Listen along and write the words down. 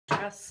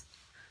dress.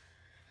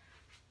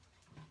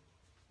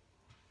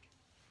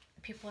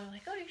 People are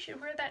like, oh, you should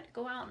wear that to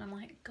go out. And I'm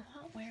like, go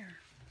out where?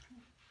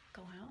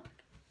 Go out?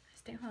 I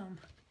stay home.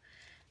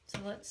 So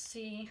let's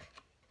see.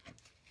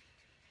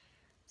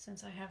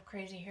 Since I have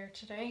crazy hair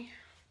today.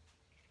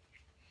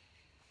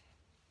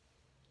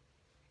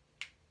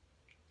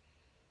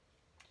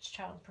 It's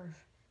childproof.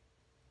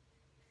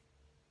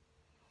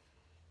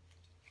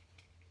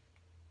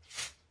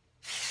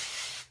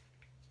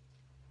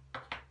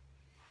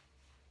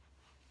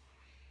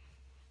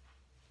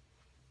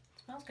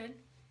 Smells good.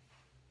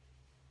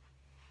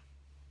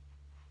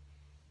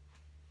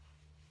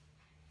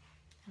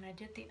 And I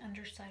did the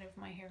underside of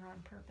my hair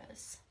on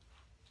purpose.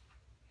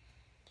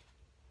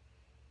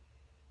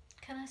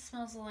 Kind of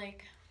smells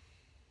like,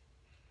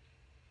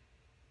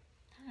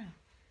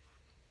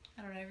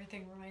 I don't know,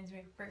 everything reminds me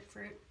of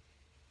grapefruit.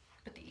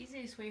 But the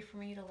easiest way for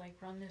me to like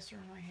run this through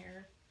my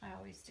hair, I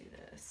always do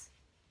this.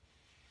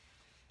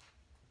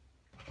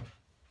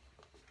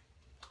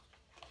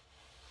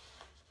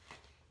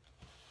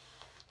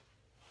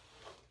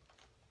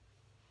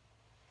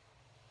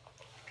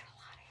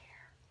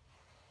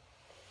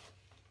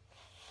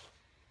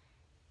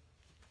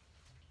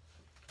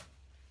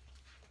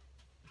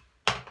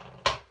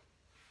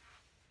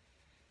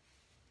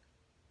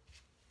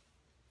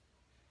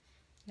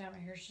 Now my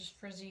hair's just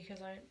frizzy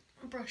because I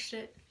brushed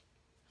it,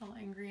 all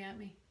angry at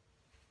me.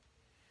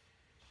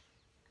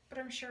 But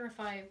I'm sure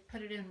if I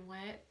put it in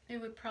wet, it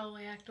would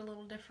probably act a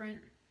little different.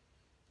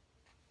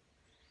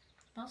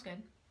 Smells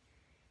good.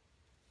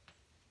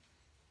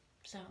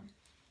 So,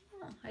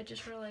 oh, I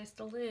just realized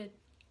the lid.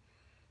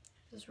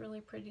 There's a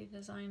really pretty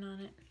design on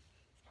it.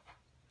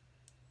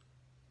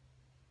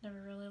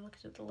 Never really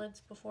looked at the lids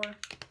before.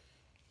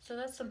 So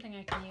that's something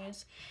I can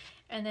use.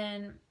 And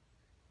then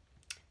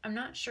I'm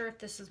not sure if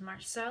this is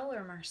Marcel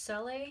or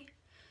Marcelle,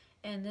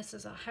 and this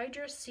is a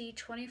Hydra C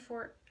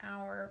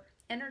 24-hour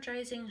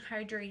energizing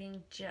hydrating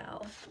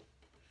gel.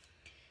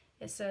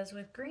 It says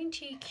with green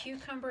tea,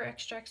 cucumber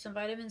extracts, and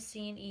vitamin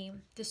C and E,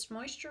 this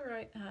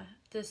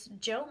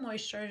gel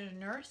moisturizer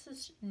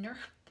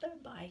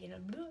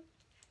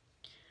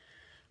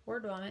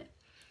word vomit.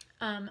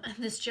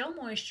 This gel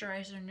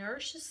moisturizer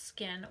nourishes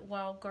skin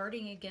while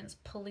guarding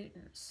against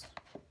pollutants.